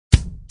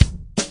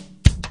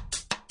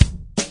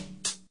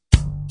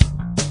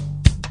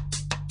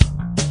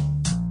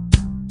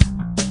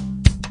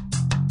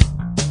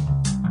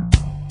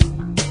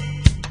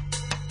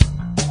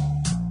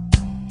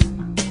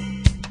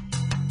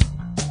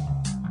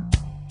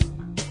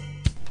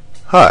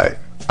Hi,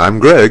 I'm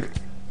Greg,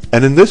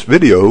 and in this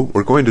video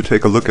we're going to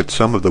take a look at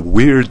some of the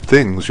weird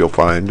things you'll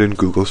find in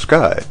Google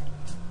Sky.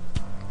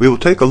 We will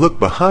take a look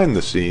behind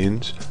the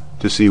scenes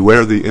to see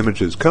where the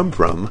images come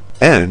from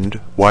and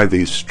why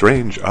these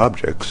strange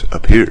objects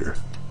appear.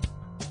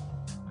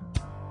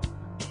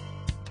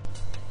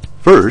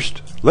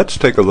 First, let's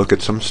take a look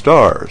at some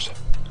stars.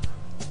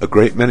 A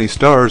great many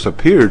stars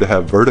appear to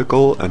have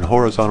vertical and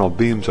horizontal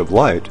beams of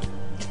light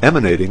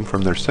emanating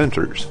from their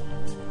centers.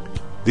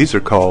 These are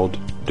called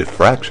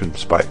diffraction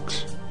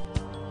spikes.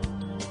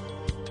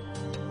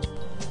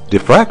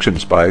 Diffraction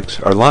spikes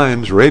are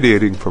lines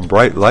radiating from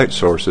bright light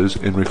sources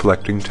in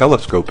reflecting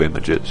telescope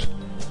images.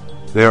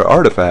 They are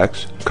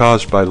artifacts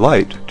caused by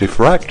light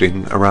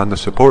diffracting around the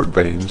support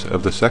vanes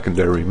of the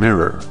secondary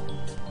mirror.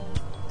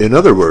 In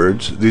other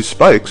words, these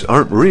spikes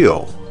aren't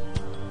real.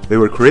 They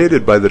were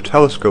created by the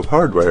telescope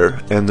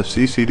hardware and the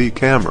CCD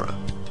camera.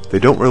 They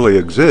don't really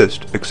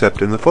exist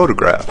except in the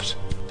photographs.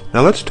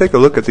 Now let's take a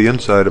look at the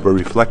inside of a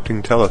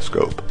reflecting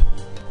telescope.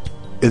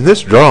 In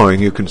this drawing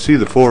you can see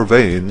the four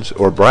vanes,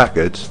 or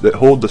brackets, that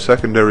hold the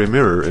secondary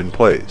mirror in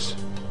place.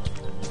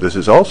 This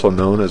is also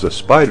known as a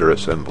spider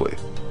assembly.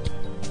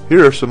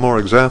 Here are some more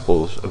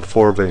examples of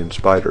four-vane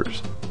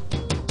spiders.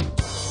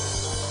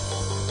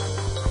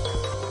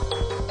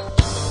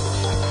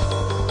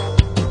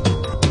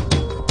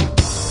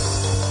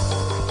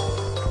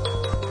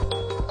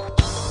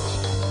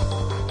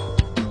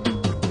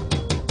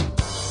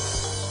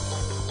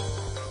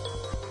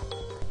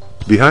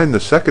 Behind the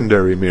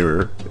secondary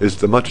mirror is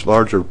the much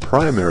larger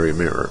primary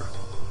mirror.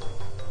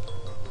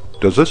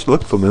 Does this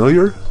look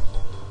familiar?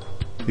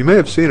 You may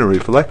have seen a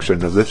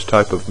reflection of this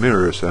type of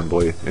mirror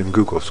assembly in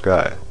Google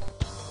Sky.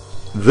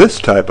 This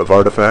type of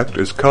artifact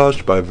is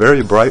caused by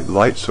very bright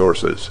light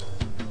sources.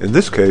 In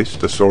this case,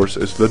 the source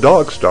is the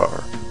dog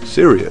star,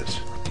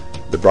 Sirius,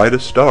 the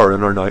brightest star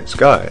in our night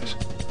skies.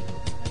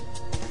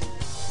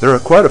 There are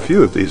quite a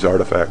few of these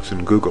artifacts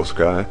in Google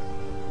Sky,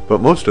 but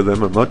most of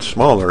them are much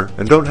smaller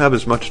and don't have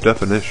as much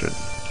definition.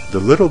 The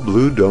little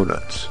blue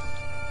donuts.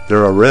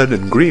 There are red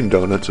and green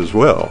donuts as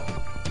well.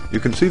 You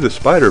can see the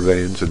spider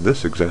veins in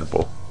this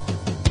example.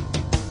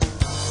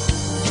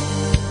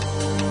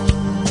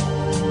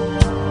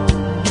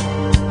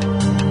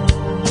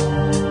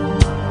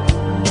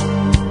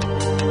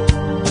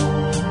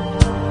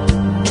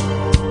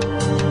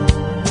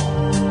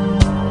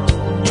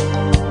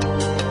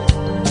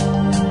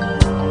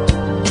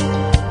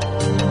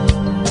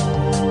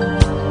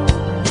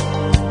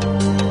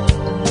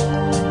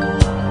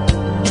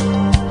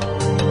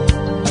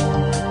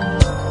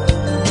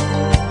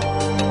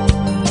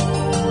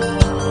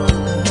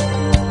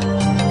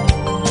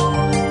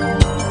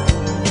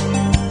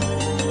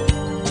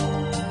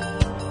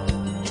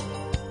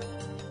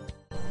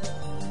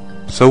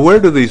 So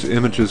where do these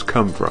images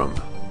come from?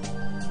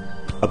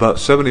 About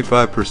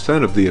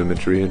 75% of the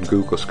imagery in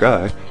Google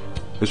Sky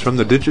is from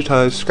the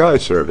Digitized Sky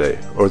Survey,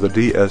 or the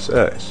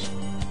DSS.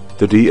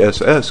 The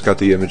DSS got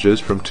the images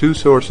from two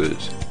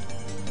sources.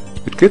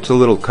 It gets a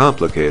little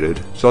complicated,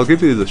 so I'll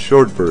give you the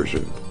short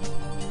version.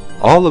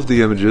 All of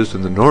the images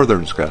in the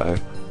northern sky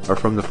are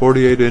from the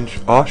 48-inch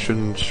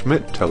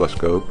Auschen-Schmidt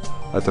telescope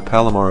at the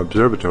Palomar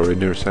Observatory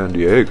near San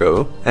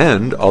Diego,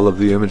 and all of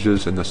the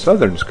images in the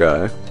southern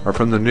sky are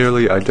from the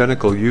nearly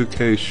identical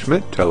UK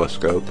Schmidt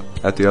telescope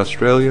at the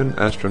Australian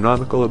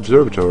Astronomical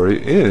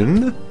Observatory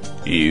in,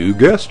 you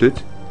guessed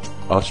it,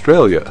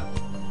 Australia.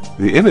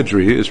 The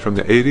imagery is from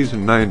the 80s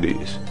and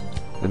 90s,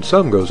 and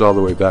some goes all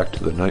the way back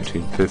to the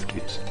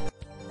 1950s.